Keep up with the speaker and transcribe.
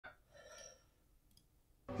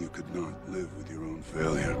You could not live with your own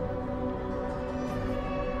failure.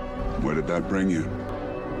 Where did that bring you?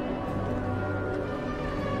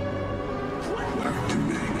 Back to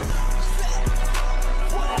me.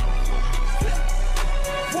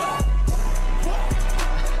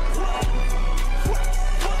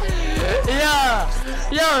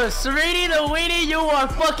 Yo, Sweetie the Weenie, you are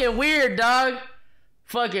fucking weird, dog.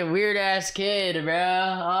 Fucking weird ass kid, bro.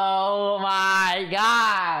 Oh my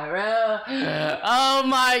god, bro. Oh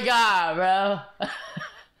my god, bro.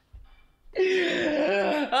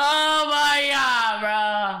 Oh my god,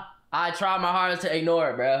 bro. I try my hardest to ignore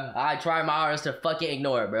it, bro. I try my hardest to fucking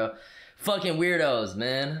ignore it, bro. Fucking weirdos,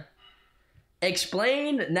 man.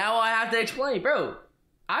 Explain? Now I have to explain, bro.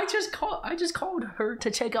 I just called her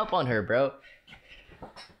to check up on her, bro.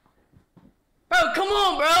 Bro, come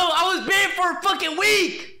on, bro. I was banned for a fucking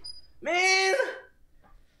week, man.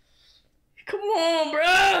 Come on,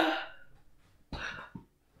 bro.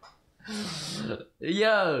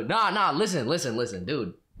 Yo, nah. Listen,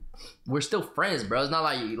 dude. We're still friends, bro. It's not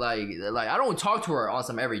like I don't talk to her on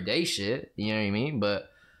some everyday shit. You know what I mean? But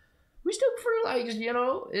we still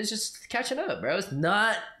it's just catching up, bro. It's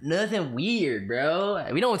nothing weird, bro.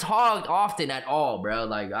 We don't talk often at all, bro.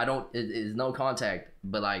 Like it's no contact.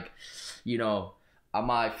 But I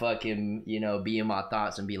might fucking, be in my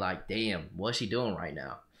thoughts and be like, damn, what's she doing right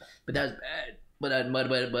now? But that's bad.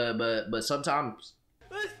 But sometimes.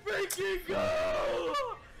 Let's freaking go!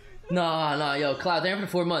 Nah, yo, Cloud, they're for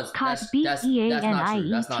 4 months. That's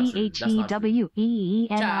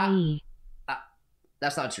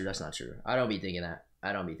not true. That's not true. I don't be thinking that.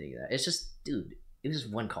 It's just, dude, it was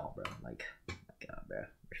just one call, bro. Like, oh my god, bro.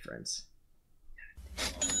 We're friends.